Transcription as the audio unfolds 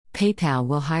PayPal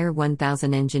will hire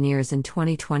 1,000 engineers in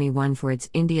 2021 for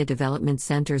its India development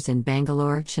centers in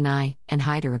Bangalore, Chennai, and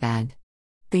Hyderabad.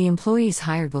 The employees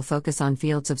hired will focus on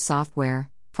fields of software,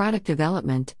 product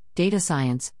development, data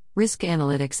science, risk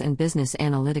analytics, and business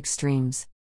analytics streams.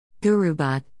 Guru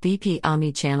Bhatt, VP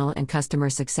Omni-Channel and Customer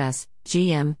Success,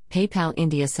 GM, PayPal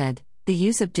India said, "The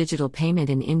use of digital payment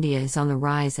in India is on the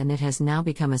rise and it has now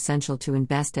become essential to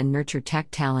invest and nurture tech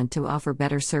talent to offer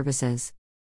better services."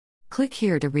 Click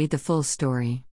here to read the full story.